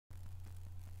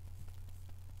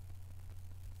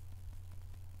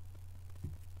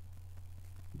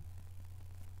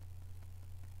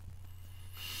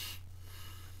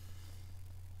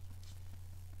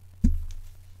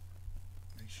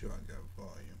sure I got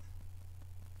volume.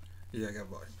 Yeah, I got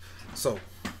volume. So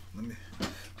let me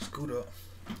scoot up.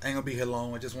 I ain't gonna be here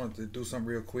long. I just wanted to do something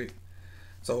real quick.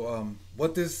 So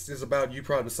what this is about, you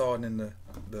probably saw it in the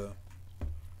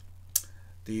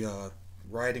the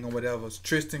writing or whatever. It's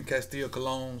Trystan Castillo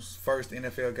Colon's first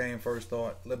NFL game, first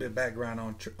start. A little bit of background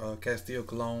on Castillo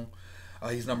Colon.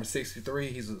 He's number 63.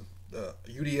 He's a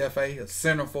UDFA, a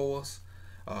center for us.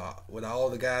 With all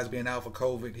the guys being out for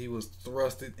COVID, he was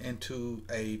thrusted into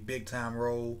a big time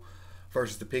role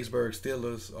versus the Pittsburgh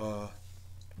Steelers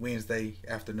Wednesday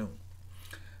afternoon.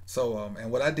 So,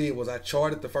 and what I did was I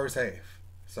charted the first half.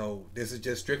 So this is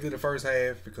just strictly the first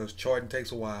half because charting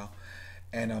takes a while.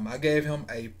 And I gave him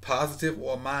a positive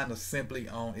or a minus simply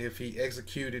on if he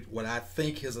executed what I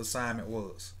think his assignment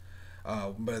was.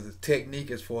 But the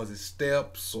technique as far as his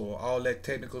steps or all that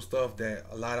technical stuff that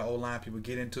a lot of O-line people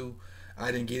get into,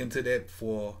 I didn't get into that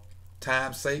for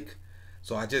time's sake.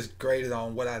 So I just graded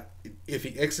on if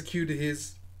he executed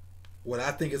what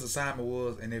I think his assignment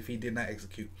was and if he did not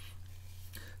execute.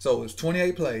 So it was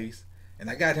 28 plays, and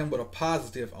I got him with a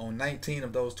positive on 19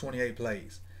 of those 28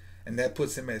 plays. And that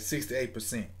puts him at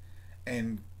 68%.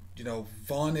 And,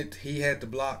 Vonnet, he had to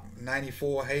block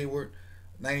 94 Hayward,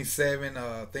 97,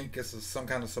 I think it's some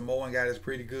kind of Samoan guy that's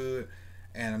pretty good.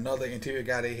 And another interior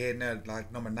guy they had in there,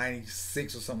 like number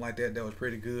 96 or something like that was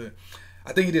pretty good.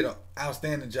 I think he did an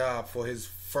outstanding job for his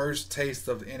first taste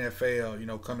of the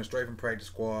NFL, coming straight from practice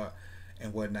squad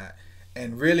and whatnot.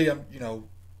 And really,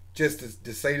 just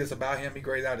to say this about him, he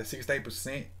graded out at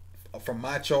 68% from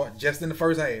my chart just in the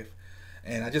first half.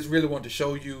 And I just really want to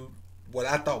show you what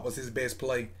I thought was his best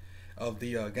play of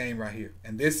the game right here.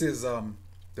 And this is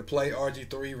the play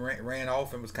RG3 ran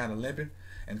off and was kind of limping.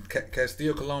 And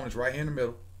Castillo Colon is right here in the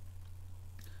middle.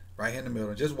 Right here in the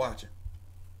middle. Just watching.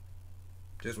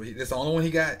 That's the only one he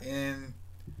got in,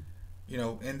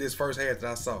 in this first half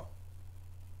that I saw.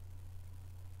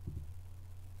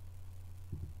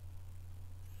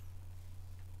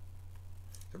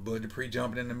 The Bud Dupree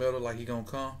jumping in the middle like he gonna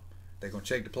come. They're gonna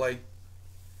check the play.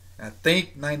 And I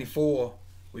think 94,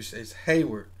 which is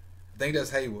Hayward. I think that's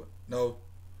Hayward. No,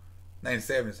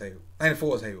 97 is Hayward.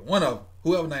 94 is Hayward. One of them.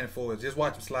 Whoever 94 is. Just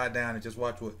watch him slide down and just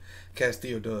watch what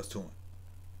Castillo does to him.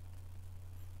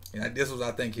 And this was,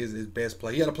 I think, his best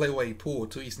play. He had a play where he pulled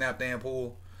too. He snapped and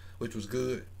pulled, which was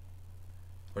good.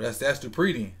 But that's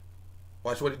Dupree then.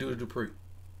 Watch what he do to Dupree.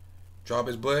 Drop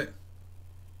his butt.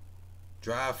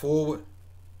 Drive forward.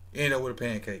 End up with a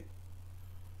pancake.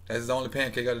 That's his only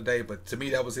pancake of the day. But to me,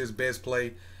 that was his best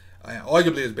play.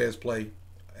 Arguably his best play.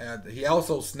 He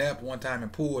also snapped one time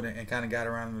and pulled and kind of got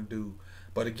around the dude.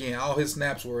 But again, all his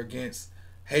snaps were against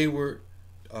Hayward.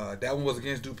 That one was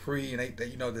against Dupree, and they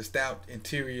the stout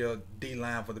interior D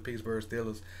line for the Pittsburgh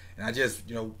Steelers. And I just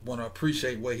want to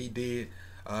appreciate what he did.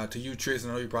 To you, Trystan,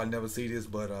 I know you probably never see this,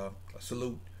 but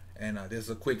salute. And this is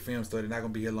a quick film study. Not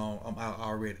gonna be here long. I'm out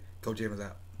already. Coach Evans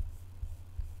out.